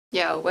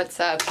Yo, what's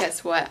up?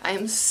 Guess what?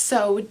 I'm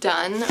so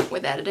done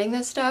with editing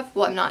this stuff.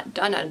 Well, I'm not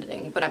done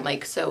editing, but I'm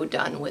like so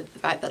done with the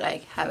fact that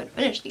I haven't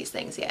finished these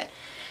things yet.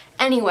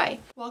 Anyway,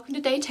 welcome to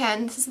day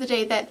 10. This is the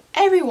day that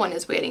everyone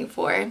is waiting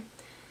for,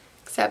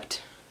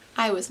 except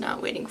I was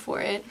not waiting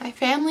for it. My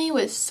family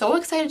was so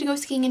excited to go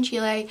skiing in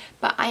Chile,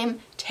 but I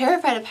am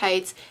terrified of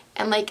heights,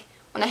 and like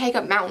when I hike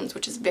up mountains,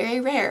 which is very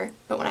rare,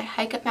 but when I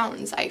hike up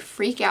mountains, I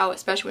freak out,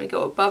 especially when I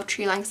go above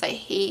tree lines. I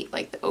hate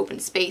like the open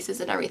spaces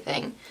and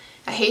everything.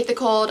 I hate the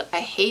cold,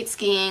 I hate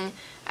skiing.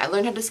 I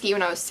learned how to ski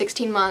when I was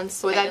 16 months.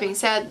 So with that being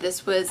said,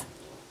 this was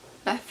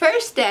my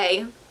first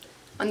day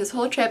on this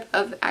whole trip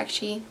of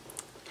actually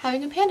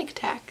having a panic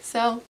attack,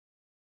 so.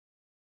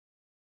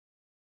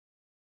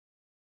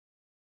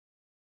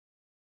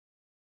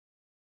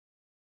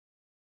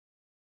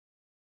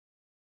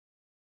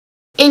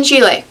 In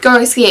Chile,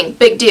 going skiing,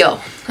 big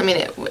deal. I mean,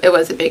 it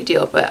was a big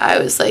deal, but I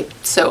was like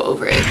so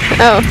over it.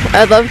 Oh,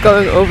 I love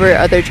going over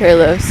other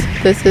trailers.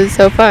 This is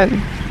so fun.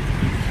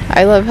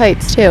 I love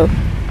heights too.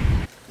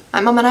 My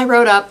mom and I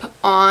rode up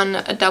on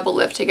a double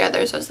lift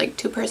together, so it's like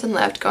two-person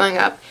lift going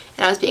up,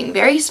 and I was being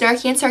very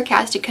snarky and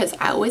sarcastic because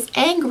I was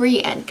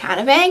angry and kind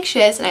of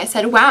anxious, and I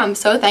said, wow, I'm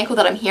so thankful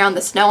that I'm here on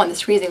the snow on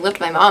this freezing lift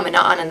with my mom and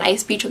not on a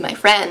nice beach with my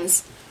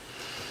friends.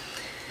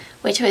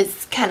 Which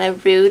was kind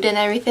of rude and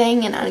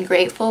everything and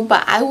ungrateful,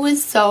 but I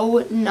was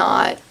so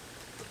not,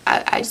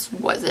 I just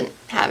wasn't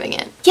having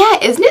it. Yeah,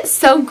 isn't it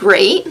so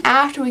great?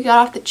 After we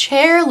got off the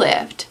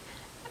chairlift,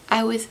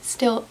 I was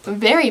still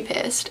very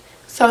pissed.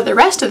 So the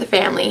rest of the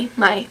family,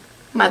 my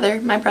mother,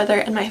 my brother,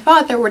 and my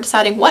father were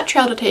deciding what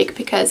trail to take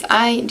because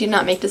I do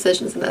not make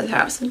decisions in this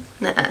house.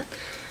 Nuh-uh.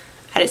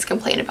 I just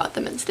complain about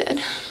them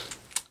instead.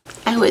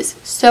 I was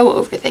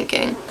so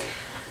overthinking.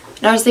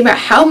 And I was thinking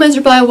about how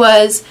miserable I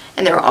was,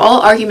 and they were all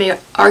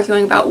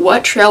arguing about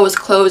what trail was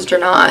closed or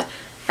not.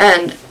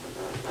 And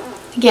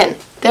again,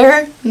 there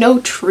are no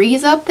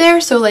trees up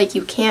there, so like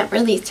you can't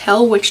really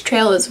tell which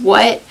trail is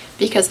what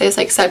because they just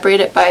like separate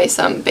it by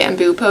some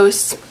bamboo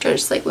posts, which are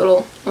just like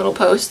little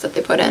posts that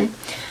they put in.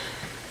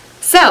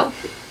 So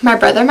my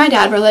brother and my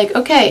dad were like,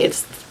 okay,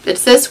 it's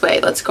this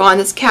way. Let's go on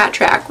this cat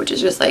track, which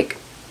is just like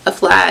a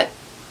flat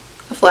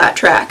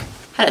track.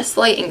 Had a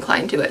slight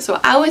incline to it.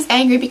 So I was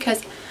angry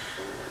because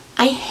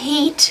I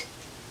hate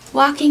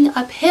walking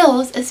up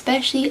hills,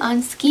 especially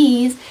on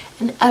skis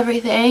and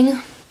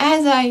everything.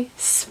 As I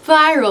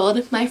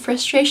spiraled, my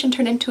frustration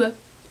turned into a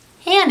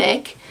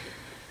panic,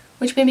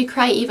 which made me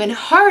cry even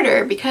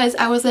harder because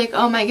I was like,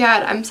 oh my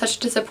god, I'm such a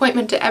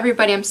disappointment to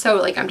everybody. I'm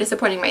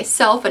disappointing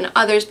myself and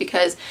others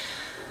because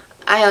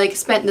I like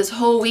spent this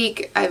whole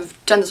week,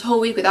 I've done this whole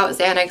week without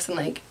Xanax and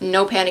like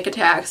no panic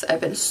attacks.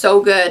 I've been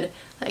so good,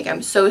 like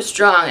I'm so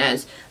strong, and I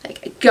was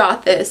like, I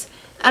got this.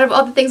 Out of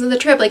all the things on the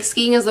trip, like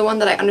skiing is the one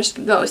that I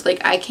understood most.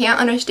 Like I can't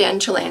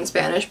understand Chilean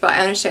Spanish, but I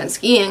understand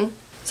skiing.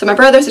 So my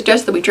brother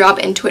suggested that we drop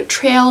into a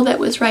trail that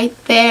was right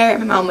there.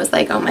 My mom was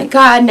like, oh my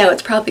god, no,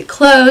 it's probably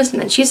closed. And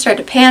then she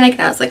started to panic,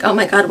 and I was like, oh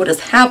my god, what is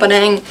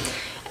happening?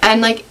 And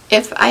like,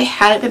 if I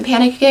hadn't been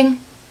panicking,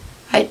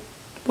 I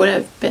would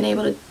have been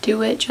able to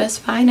do it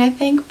just fine, I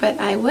think. But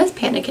I was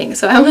panicking,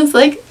 so I was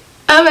like,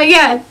 oh my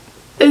god,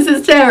 this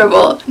is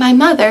terrible. My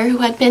mother, who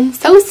had been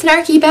so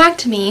snarky back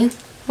to me,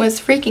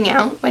 was freaking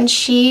out. When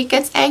she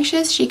gets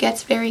anxious, she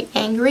gets very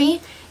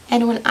angry.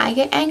 And when I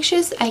get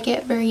anxious, I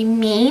get very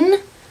mean.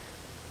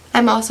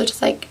 I'm also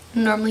just like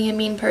normally a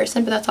mean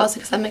person, but that's also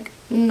because I'm like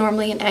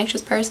normally an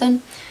anxious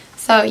person.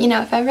 So, you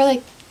know, if I ever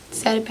like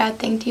said a bad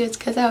thing to you, it's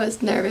because I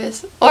was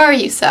nervous. Or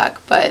you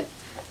suck, but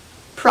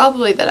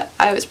probably that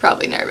I was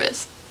probably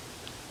nervous.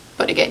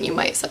 But again, you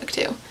might suck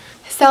too.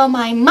 So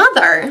my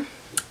mother,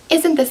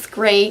 isn't this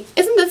great?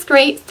 Isn't this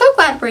great? So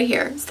glad we're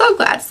here. So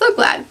glad, so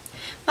glad.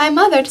 My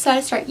mother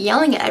decided to start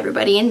yelling at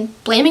everybody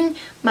and blaming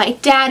my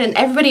dad and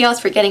everybody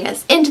else for getting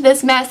us into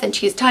this mess, and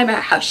she's talking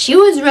about how she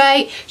was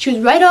right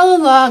all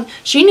along,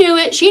 she knew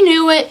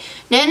it,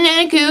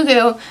 na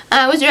cuckoo,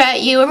 I was right,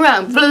 you were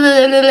wrong, blah,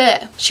 blah, blah,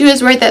 blah. She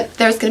was worried that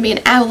there was going to be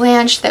an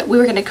avalanche, that we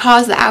were going to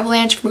cause the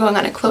avalanche from going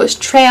on a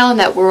closed trail, and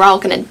that we're all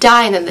going to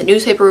die, and then the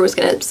newspaper was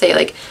going to say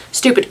like,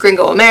 stupid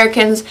gringo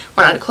Americans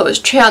went on a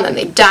closed trail and then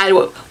they died,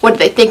 what did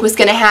they think was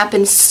going to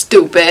happen,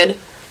 stupid.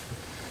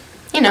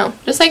 You know,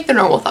 just like the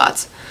normal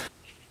thoughts.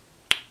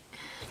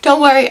 Don't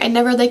worry, I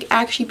never like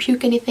actually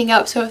puke anything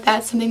out, so if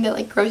that's something that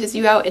like grosses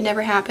you out, it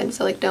never happened,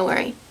 so like don't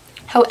worry.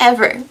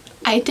 However,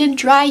 I did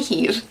dry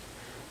heave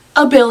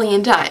a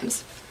billion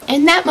times.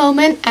 In that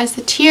moment, as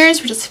the tears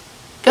were just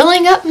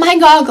filling up my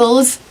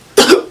goggles,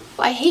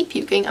 I hate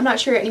puking. I'm not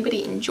sure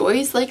anybody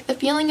enjoys like the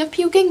feeling of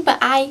puking, but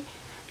I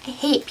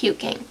hate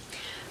puking.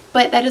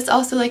 But that is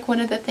also like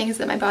one of the things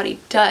that my body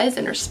does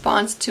in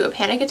response to a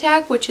panic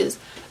attack, which is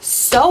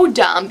so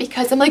dumb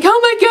because I'm like, oh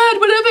my god,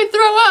 what if I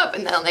throw up?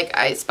 And then like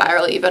I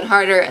spiral even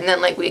harder, and then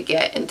like we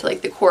get into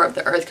like the core of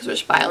the earth because we're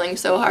spiraling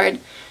so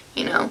hard,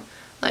 you know,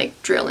 like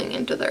drilling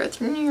into the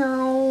earth.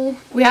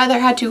 We either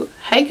had to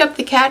hike up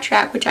the cat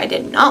track, which I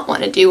did not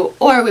want to do,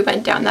 or we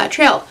went down that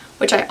trail,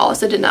 which I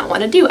also did not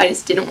want to do. I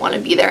just didn't want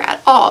to be there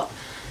at all.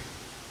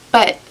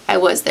 But I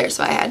was there,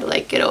 so I had to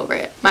like get over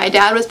it. My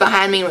dad was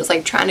behind me and was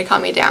like trying to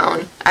calm me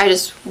down. I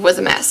just was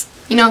a mess.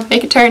 You know,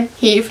 make a turn,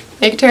 heave,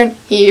 make a turn,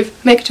 heave,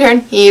 make a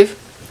turn, heave.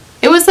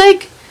 It was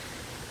like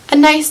a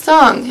nice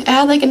song. It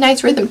had like a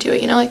nice rhythm to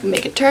it, you know, like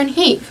make a turn,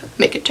 heave,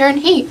 make a turn,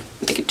 heave,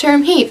 make a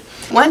turn, heave.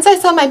 Once I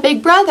saw my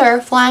big brother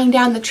flying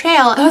down the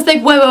trail, I was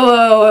like,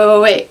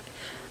 wait.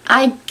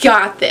 I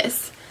got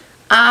this.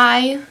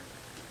 I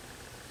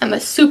am a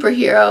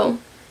superhero,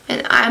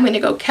 and I'm gonna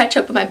go catch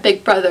up with my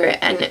big brother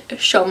and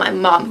show my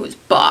mom who's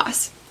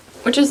boss.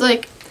 Which is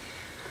like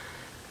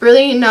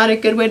really not a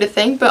good way to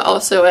think, but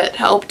also it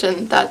helped,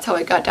 and that's how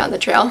I got down the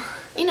trail.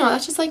 You know,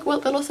 that's just like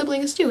what little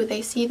siblings do.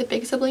 They see the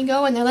big sibling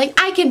go and they're like,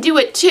 I can do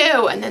it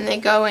too! And then they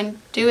go and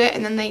do it,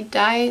 and then they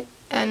die,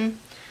 and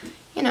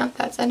you know,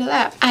 that's the end of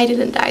that. I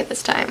didn't die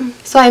this time.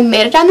 So I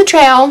made it down the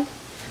trail,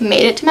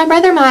 made it to my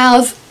brother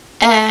Miles,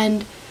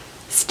 and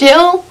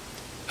still,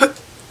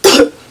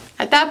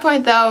 at that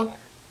point though,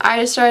 I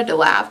just started to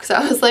laugh because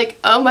I was like,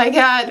 oh my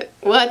god,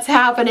 what's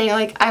happening?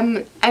 Like,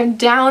 I'm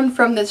down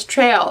from this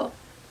trail,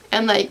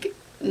 and like,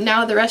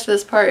 now the rest of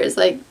this part is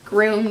like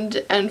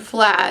groomed and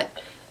flat,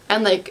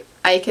 and like,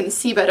 I can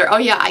see better. Oh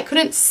yeah, I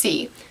couldn't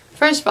see.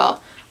 First of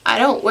all, I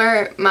don't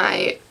wear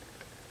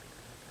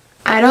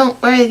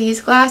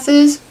these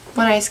glasses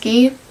when I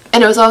ski,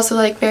 and it was also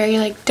like very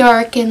like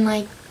dark and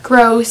like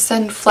gross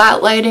and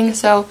flat lighting,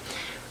 so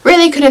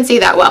really couldn't see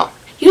that well.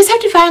 You just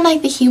have to find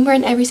like the humor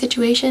in every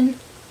situation,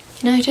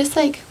 you know, just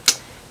like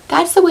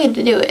that's the way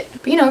to do it.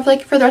 But you know,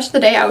 for the rest of the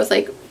day I was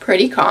like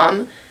pretty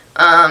calm.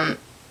 I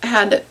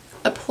had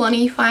a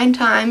plenty fine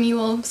time. You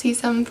will see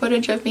some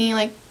footage of me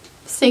like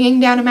singing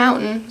down a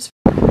mountain.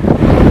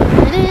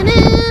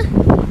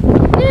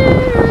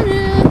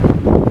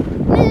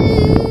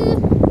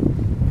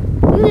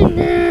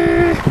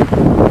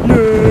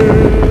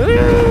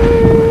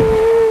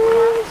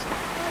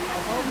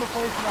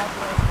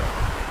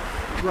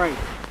 Right.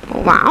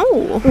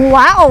 Wow.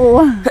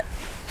 Wow.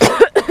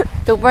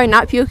 Don't worry,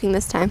 not puking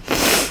this time.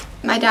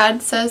 My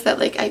dad says that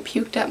like I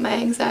puked up my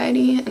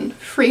anxiety and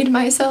freed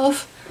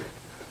myself.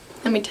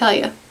 Let me tell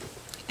you,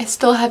 I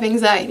still have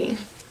anxiety.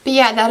 But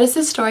yeah, that is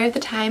the story of the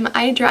time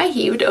I dry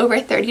heaved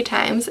over 30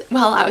 times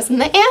while I was in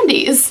the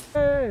Andes.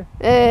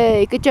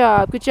 Hey, good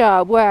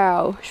job,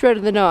 wow.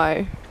 Shredded the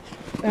gnar.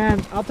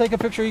 And I'll take a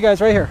picture of you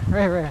guys right here.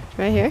 Right here.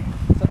 Right here?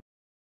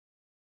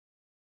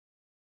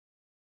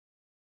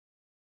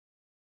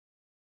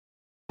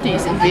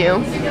 Decent view.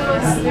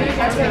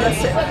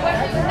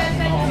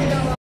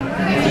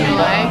 You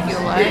like?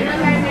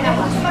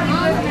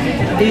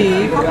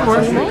 Eve, of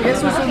course.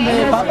 This was in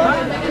the pop.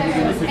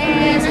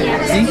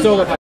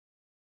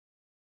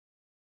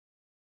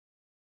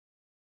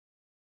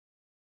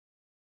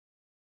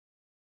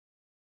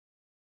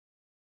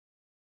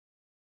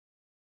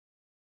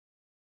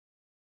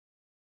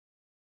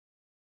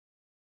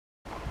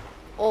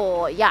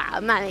 Oh yeah,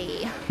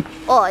 money.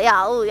 Oh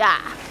yeah, oh yeah.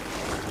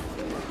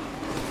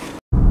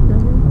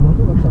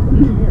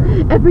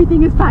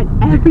 Everything is fine.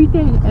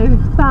 Everything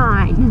is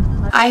fine.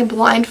 I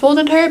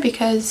blindfolded her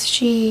because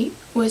she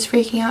was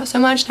freaking out so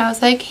much, and I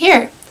was like,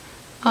 here,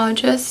 I'll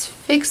just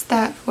fix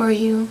that for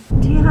you.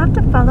 Do you have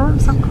to follow him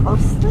so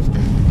closely?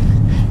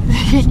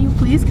 Can you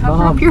please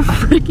cover up your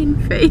freaking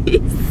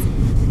face?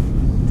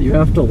 Do you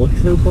have to look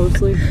so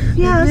closely?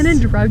 Yes. I'm gonna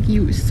drug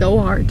you so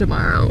hard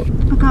tomorrow.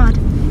 Oh god.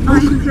 Oh, I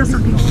can feel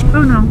something.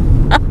 Oh no.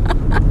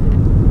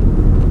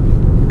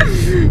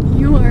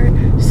 You are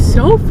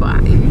so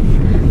fine.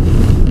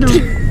 No.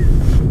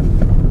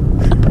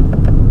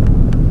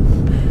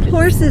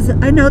 Horses,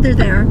 I know they're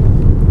there.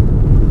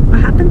 What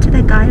happened to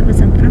that guy who was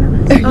in front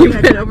of us? Oh, You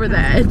yeah, went over the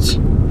edge.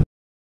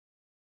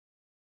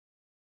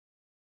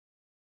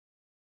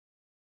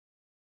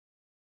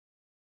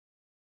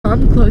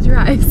 Mom, close your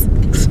eyes.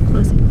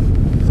 Close it.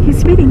 He's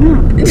speeding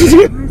up. What is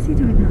he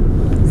doing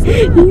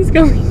now? He's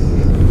going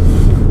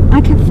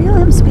I can feel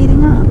him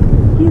speeding up.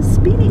 He is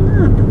speeding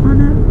up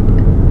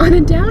on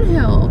a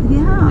downhill.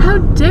 yeah. How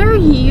dare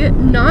he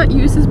not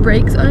use his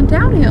brakes on a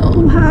downhill?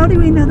 Well, how do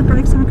we know the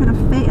brakes aren't going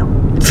to fail?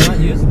 Not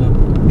using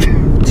them.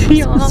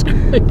 We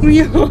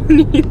all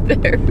need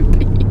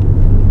therapy.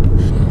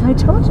 I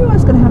told you I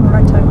was going to have a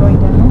hard time going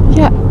down.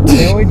 Yeah.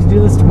 Can't wait to do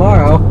this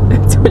tomorrow.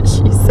 That's what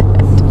she said.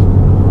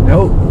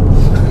 Nope.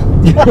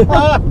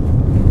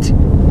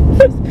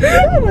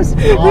 That was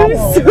I'm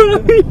awful.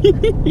 sorry.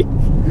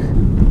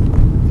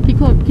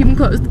 Keep him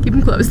closed. Keep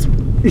him closed.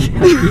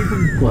 Yeah, keep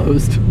them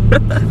closed.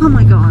 Oh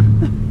my god.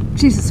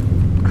 Jesus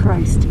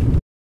Christ.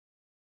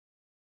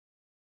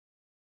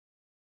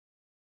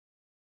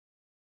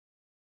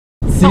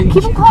 See,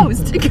 Keep them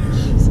closed.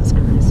 Jesus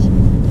Christ.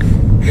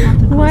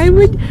 Why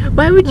would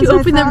you Because I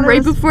open them thought it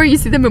right was- before you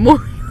see the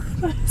memorial?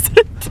 It's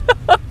a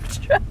dump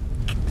truck.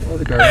 oh,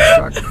 the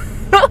garbage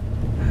truck.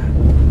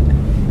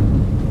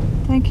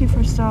 Thank you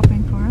for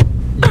stopping for it.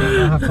 You don't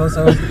know how close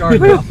I was to the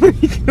guardrail.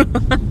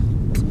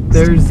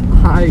 There's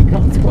high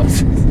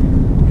consequences,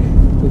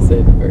 to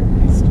say the very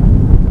least.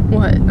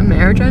 What? A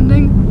marriage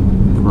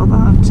ending? Well,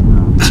 that,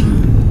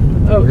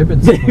 Oh,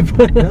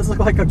 it does look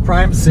like a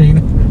crime scene.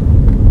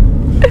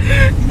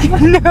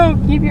 No,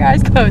 keep your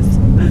eyes closed.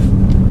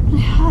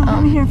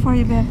 I'm here for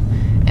you, babe.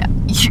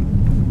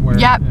 Where?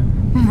 Yep.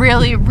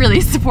 Really,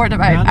 really supportive.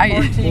 Round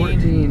I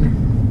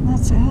 14.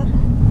 That's it.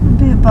 It'd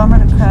be a bummer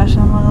to crash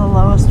on one of the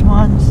lowest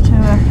ones, too,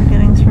 after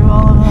getting through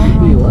all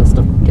of Maybe them. less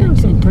stuff. There are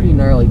some pretty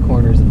gnarly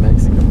corners in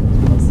Mexico.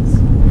 Buses.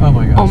 Oh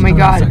my gosh. Oh my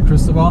God. San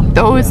Cristobal?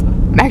 those Yeah.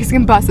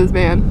 Mexican buses,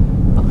 man.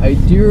 I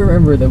do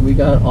remember that we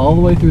got all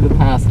the way through the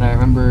pass, and I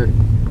remember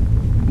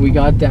we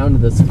got down to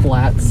this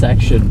flat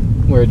section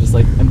where it just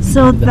like emptied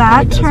So into the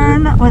high that desert.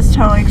 turn was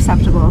totally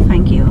acceptable,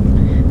 thank you.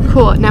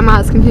 Cool. Now,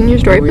 Miles, continue your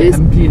story, we please.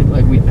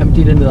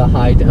 emptied into the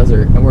high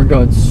desert, and we're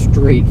going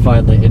straight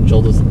finally, and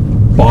Jill just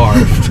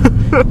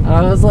barfed.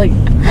 I was like,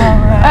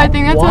 I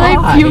think that's when I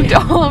Why?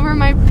 puked all over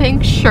my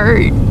pink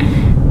shirt.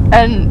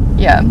 And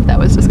yeah, that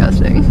was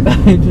disgusting.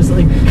 I just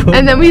like couldn't.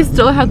 And then we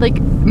still had like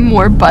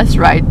more bus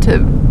ride to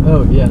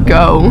Oh yeah.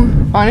 go.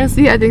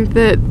 Honestly, I think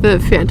that the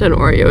Fanta and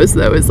Oreos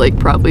though is like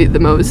probably the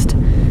most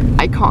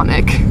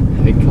iconic.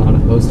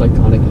 Most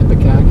iconic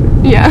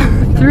Ipecac. Yeah.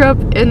 Threw up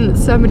in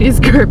somebody's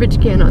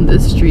garbage can on the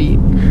street.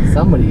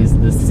 Somebody's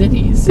the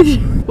cities.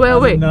 Well,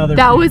 That's wait, another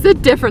that puke. was a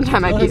different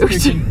time I That was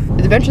puked. freaking-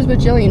 Adventures with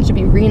Jillian should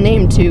be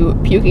renamed to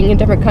Puking in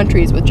Different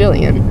Countries with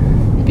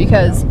Jillian.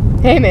 Because,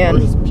 hey Or man,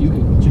 just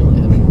puking with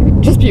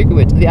Jillian. just puking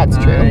with, that's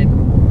true.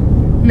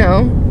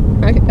 No?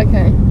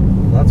 Okay.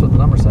 That's what the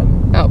number said.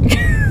 Oh.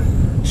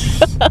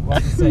 Why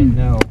did you say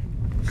no?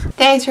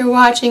 Thanks for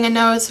watching. I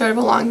know it's sort of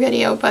a long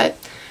video, but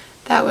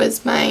that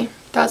was my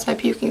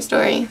puking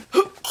story.